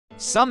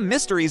Some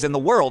mysteries in the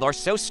world are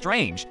so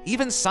strange,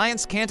 even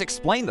science can't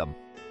explain them.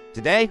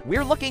 Today,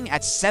 we're looking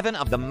at 7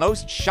 of the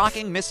most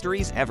shocking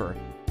mysteries ever.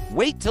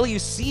 Wait till you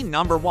see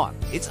number 1.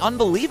 It's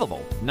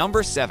unbelievable.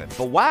 Number 7.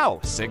 The WOW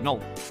signal.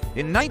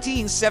 In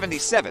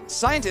 1977,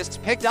 scientists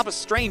picked up a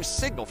strange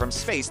signal from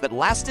space that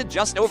lasted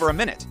just over a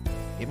minute.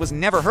 It was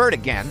never heard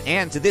again,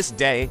 and to this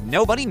day,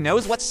 nobody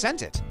knows what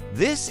sent it.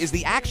 This is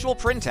the actual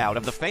printout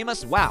of the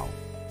famous WOW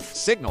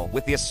signal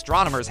with the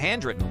astronomer's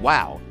handwritten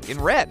WOW in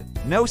red.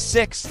 No.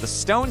 6. The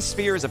stone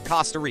spheres of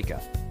Costa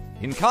Rica.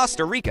 In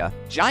Costa Rica,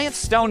 giant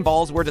stone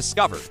balls were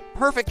discovered,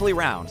 perfectly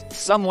round,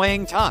 some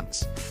weighing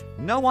tons.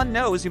 No one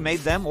knows who made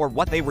them or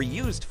what they were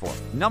used for.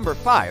 Number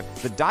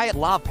 5. The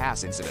Dyatlov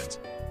Pass incident.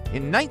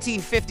 In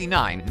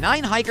 1959,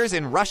 9 hikers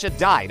in Russia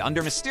died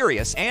under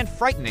mysterious and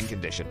frightening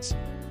conditions.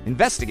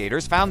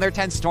 Investigators found their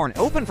tents torn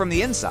open from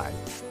the inside.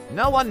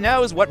 No one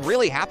knows what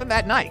really happened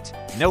that night.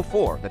 No.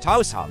 4. The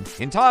Taos Hum.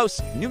 In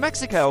Taos, New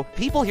Mexico,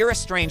 people hear a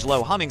strange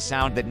low humming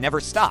sound that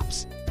never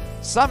stops.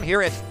 Some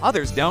hear it,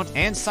 others don't,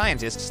 and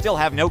scientists still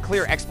have no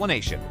clear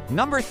explanation.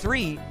 Number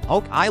 3.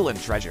 Oak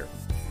Island treasure.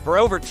 For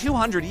over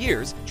 200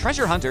 years,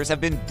 treasure hunters have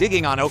been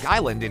digging on Oak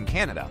Island in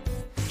Canada.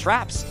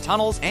 Traps,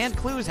 tunnels, and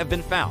clues have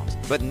been found,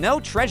 but no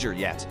treasure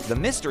yet. The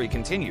mystery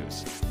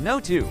continues. No.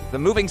 2. The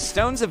moving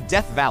stones of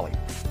Death Valley.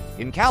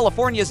 In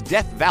California's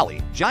Death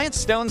Valley, giant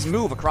stones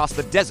move across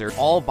the desert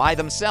all by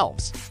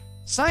themselves.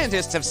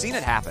 Scientists have seen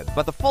it happen,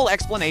 but the full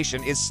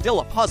explanation is still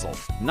a puzzle.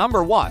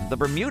 Number 1. The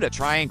Bermuda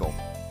Triangle.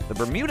 The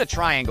Bermuda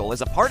Triangle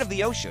is a part of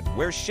the ocean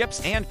where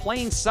ships and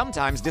planes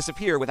sometimes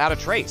disappear without a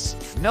trace.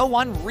 No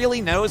one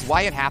really knows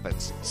why it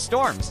happens.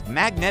 Storms,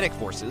 magnetic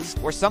forces,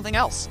 or something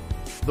else.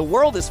 The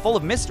world is full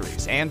of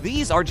mysteries, and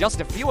these are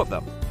just a few of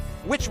them.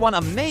 Which one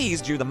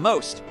amazed you the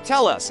most?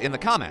 Tell us in the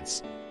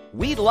comments.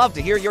 We'd love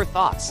to hear your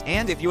thoughts,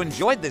 and if you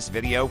enjoyed this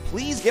video,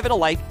 please give it a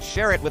like,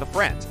 share it with a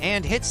friend,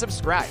 and hit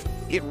subscribe.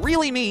 It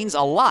really means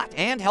a lot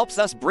and helps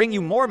us bring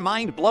you more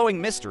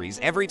mind-blowing mysteries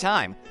every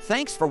time.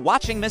 Thanks for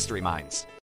watching Mystery Minds.